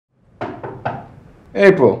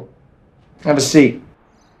April, have a seat.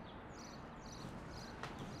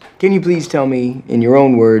 Can you please tell me, in your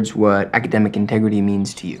own words, what academic integrity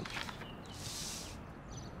means to you?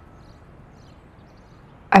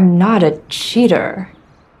 I'm not a cheater.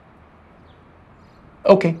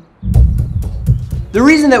 Okay. The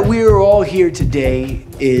reason that we're all here today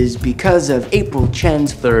is because of April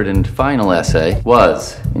Chen's third and final essay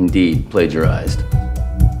was indeed plagiarized.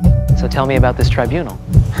 So tell me about this tribunal.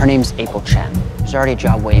 Her name's April Chen. There's already a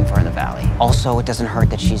job waiting for her in the valley. Also, it doesn't hurt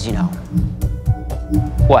that she's,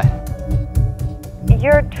 What?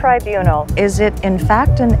 Your tribunal, is it in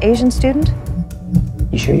fact an Asian student?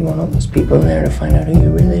 You sure you want all those people in there to find out who you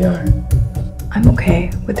really are? I'm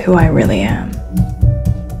okay with who I really am.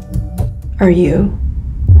 Are you?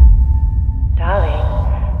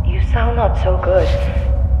 Darling, you sound not so good.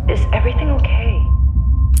 Is everything okay?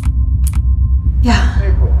 Yeah,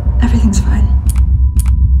 April. everything's fine.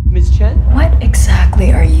 Ms. Chen? What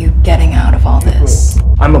exactly are you getting out of all this?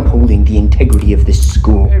 I'm upholding the integrity of this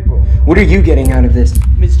school. April. What are you getting out of this?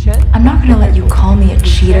 Ms. Chen? I'm not gonna let you call me a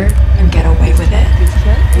cheater and get away with it. Ms.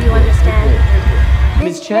 Chen? Do you understand?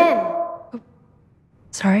 Ms. Chen?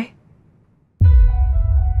 Sorry?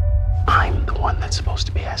 I'm the one that's supposed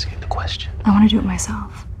to be asking the question. I want to do it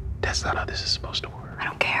myself. That's not how this is supposed to work. I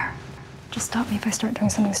don't care. Just stop me if I start doing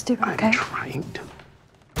something stupid, okay? I'm trying to